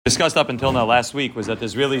Discussed up until now last week was that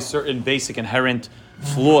there's really certain basic inherent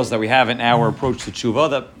flaws that we have in our approach to Teshuvah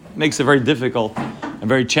that makes it very difficult and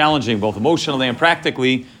very challenging, both emotionally and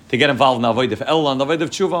practically, to get involved in the avodah of Elul and the avodah of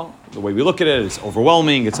Teshuvah. The way we look at it, it's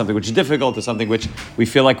overwhelming, it's something which is difficult, it's something which we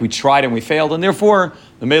feel like we tried and we failed, and therefore,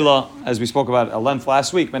 the Mela, as we spoke about at length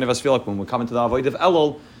last week, many of us feel like when we come into the avodah of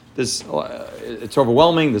Elul, it's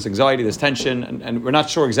overwhelming, there's anxiety, there's tension, and we're not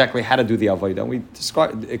sure exactly how to do the avodah. And we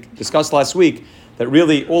discussed last week that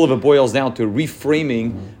really all of it boils down to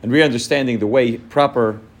reframing and re-understanding the way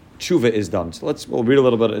proper Teshuvah is done. So we'll read a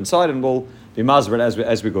little bit inside and we'll be mazberet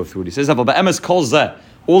as we go through it. He says,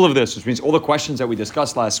 all of this, which means all the questions that we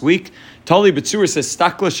discussed last week, Tali B'tzur says,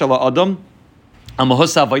 Stakla Shala Adam,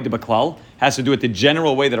 Amahosa Avodah B'klal, has to do with the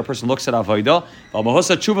general way that a person looks at Avodah,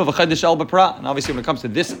 Amahosa Teshuvah V'chedesh El B'prat, and obviously when it comes to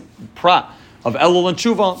this prat of Elul and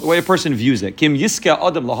Teshuvah, the way a person views it. Kim Yiska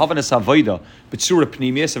Adam Lahavanas Avodah B'tzura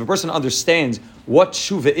Pnimius. If a person understands what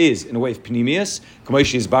Teshuvah is in a way of Pnimius,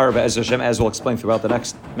 Kamoishi is Bar Be'ez Hashem, as we'll explain throughout the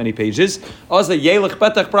next many pages. Then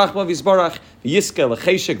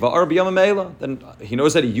he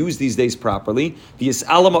knows that he used these days properly. And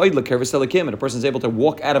a person is able to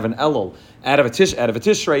walk out of an Elul, out of a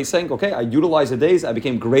Tishrei, saying, okay, I utilized the days, I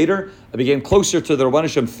became greater, I became closer to the Rabban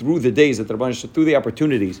Hashem through the days, through the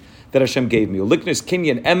opportunities that Hashem gave me. Uliknus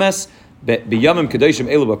kinyan emes b'yamim kedoshim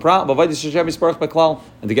elu b'prat b'avaydis Hashem yisbarach b'klal,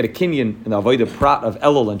 and to get a kinyan in the avodah prat of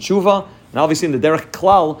Elul and Teshuvah, and obviously in the derech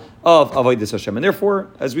klal of avodas Hashem. And therefore,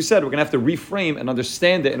 as we said, we're going to have to reframe and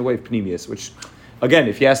understand it in a way of pnimius, which, again,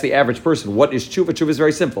 if you ask the average person, what is Teshuvah? Teshuvah is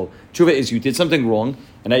very simple. Teshuvah is you did something wrong,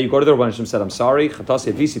 and now you go to the Rabban Hashem and said, I'm sorry.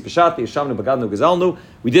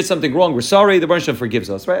 We did something wrong. We're sorry. The Rabban Hashem forgives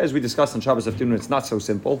us. Right? As we discussed on Shabbos afternoon, it's not so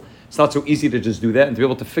simple. It's not so easy to just do that and to be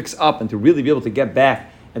able to fix up and to really be able to get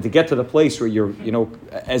back and to get to the place where you're,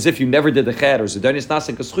 as if you never did the ched or zedonis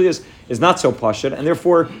nasin kaschuyas is not so pashut, and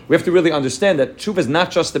therefore we have to really understand that Teshuvah is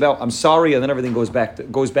not just about I'm sorry and then everything goes back to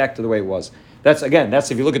the way it was. That's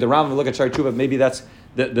if you look at the Ram and look at Shar Teshuvah, maybe that's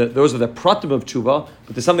those are the pratim of Teshuvah,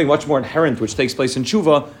 but there's something much more inherent which takes place in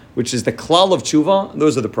Teshuvah, which is the klal of Teshuvah, and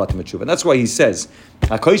those are the pratim of Teshuvah. And that's why he says,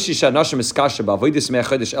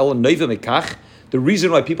 the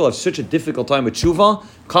reason why people have such a difficult time with Teshuvah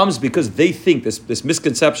comes because they think, this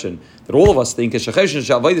misconception that all of us think, the avodah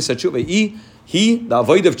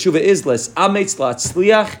of Teshuvah is less ametz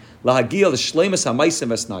la'atzliach lahagia l'shleimus ha'maisim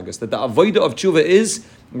v'snagas, that the avodah of Teshuvah is,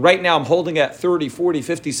 right now I'm holding at 30, 40,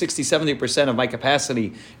 50, 60, 70% of my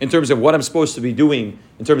capacity in terms of what I'm supposed to be doing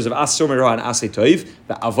in terms of asur mirah and asay toiv.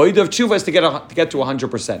 The avodah of Teshuvah is to get to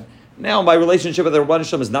 100%. Now my relationship with the Rabban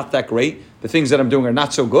Hashem is not that great. The things that I'm doing are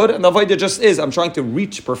not so good, and the avodah just is, I'm trying to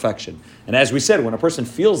reach perfection. And as we said, when a person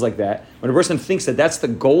feels like that, when a person thinks that that's the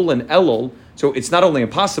goal in Elul, so it's not only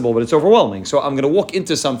impossible, but it's overwhelming. So I'm going to walk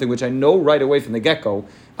into something which I know right away from the get-go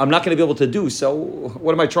I'm not going to be able to do, so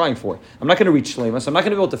what am I trying for? I'm not going to reach Shleimus. I'm not going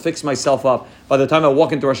to be able to fix myself up by the time I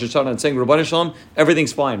walk into Rosh Hashanah and saying, Rabban Shalom,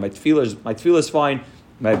 everything's fine. My tefillah is fine.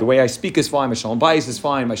 The way I speak is fine. My shalom bayis is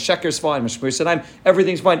fine. My sheker is fine. My shmur sadaim,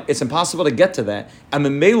 everything's fine. It's impossible to get to that. And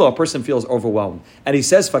the mela, a person feels overwhelmed. And he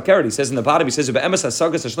says, fakeret, he says in the bottom, he says, the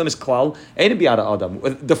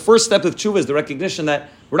first step of Teshuvah is the recognition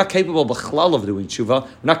that we're not capable b'chlal of doing Teshuvah. We're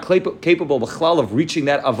not capable b'chlal of reaching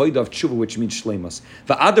that avodah of Teshuvah, which means shleimus.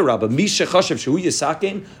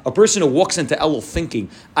 A person who walks into Elul thinking,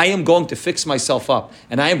 I am going to fix myself up,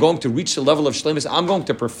 and I am going to reach the level of shleimus. I'm going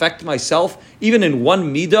to perfect myself, even in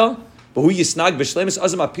one midah, then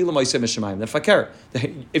fakir.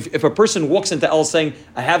 If a person walks into El saying,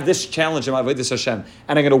 I have this challenge in my avodas Hashem,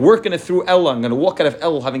 and I'm going to work in it through El, I'm going to walk out of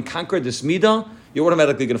El having conquered this midah, you're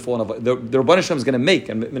automatically going to fall in love. The Rabban Hashem is going to make,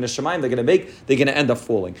 and Min Hashemayim they're going to end up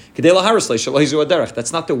falling.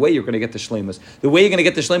 That's not the way you're going to get the shleimus. The way you're going to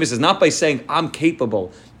get the shleimus is not by saying, I'm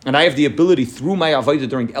capable, and I have the ability through my avodah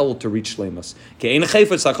during Elul to reach shleimus. The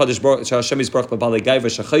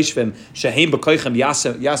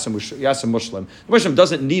Hashem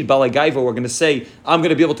doesn't need balei gaiva. We're going to say, I'm going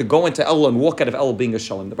to be able to go into Elul and walk out of Elul being a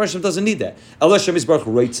shalom. The Hashem doesn't need that. The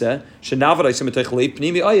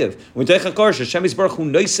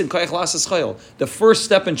first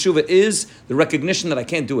step in Teshuvah is the recognition that I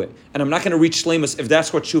can't do it. And I'm not going to reach shleimus if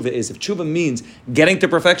that's what Teshuvah is. If Teshuvah means getting to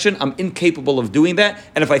perfection, I'm incapable of doing that.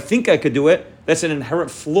 And if I think I could do it, that's an inherent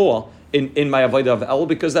flaw in my avodah of Elul,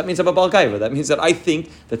 because that means I'm a Baal Gaiva. That means that I think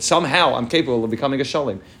that somehow I'm capable of becoming a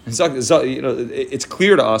Shalim. And so, it's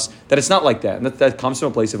clear to us that it's not like that, and that comes from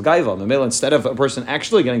a place of Gaiva. In the middle, instead of a person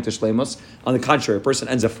actually getting to Shleimus, on the contrary, a person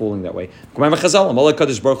ends up falling that way. The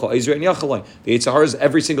Yetzer Hara is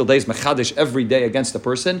every single day is mechadish every day against a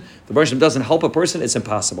person. The Baruch Hashem doesn't help a person; it's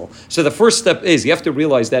impossible. So the first step is you have to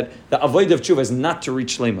realize that the avodah of tshuva is not to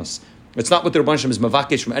reach Shleimus. It's not what the Rebbe Hashem is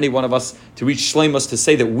mavakesh from any one of us to reach shleimus, to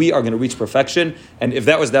say that we are going to reach perfection. And if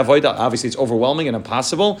that was the avodah, obviously it's overwhelming and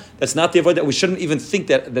impossible. That's not the avodah. We shouldn't even think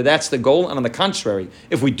that that's the goal. And on the contrary,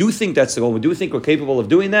 if we do think that's the goal, we do think we're capable of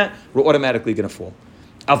doing that, we're automatically going to fall.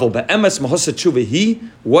 Aval be'emes mahosa tshuva hi.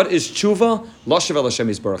 What is tshuva? Lashav el Hashem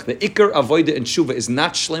yisbarach. The ikar avodah in tshuva is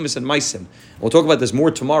not shleimus and maisim. We'll talk about this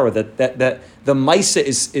more tomorrow. That the maisa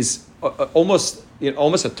is almost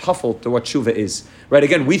a tuffle to what tshuva is. Right?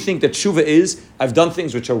 Again, we think that tshuva is, I've done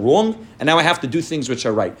things which are wrong, and now I have to do things which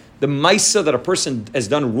are right. The maisa that a person has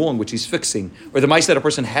done wrong, which he's fixing, or the maisa that a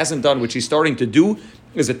person hasn't done, which he's starting to do,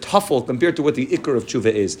 is a tuffle compared to what the ikar of tshuva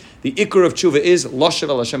is. The ikar of tshuva is lashav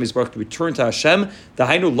el Hashem yisbarach, to return to Hashem. The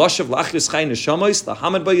hainu lashav la'achris chay neshamas, the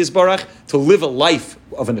hamad ba yisbarach, to live a life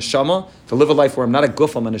of a neshama, to live a life where I'm not a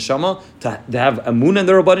guf, I'm a neshama, to have amun in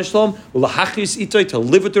the Rabban Shalom, ulachachris itoy, to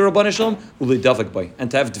live with the Rabban Shalom, ulidavak bay,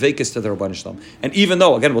 and to have dvekis to the Rabban Shalom. And even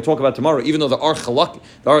though, again, we'll talk about tomorrow, even though there are chalak,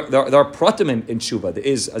 there are pratim in tshuva, there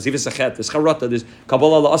is aziv sachet, there's charata, there's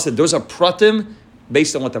kabbalah la'asad, those are pratim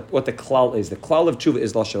based on what the klal is. The klal of tshuva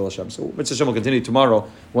is Lashem Hashem. So Mitzvah Hashem will continue tomorrow.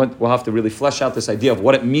 We'll have to really flesh out this idea of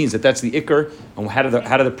what it means, that that's the ikr, and how do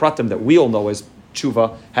the pratim that we all know as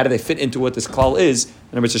tshuva, how do they fit into what this klal is,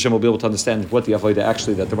 and Mitzvah Hashem will be able to understand what the avodah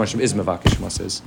actually that the Moshe is mevakesh mas is.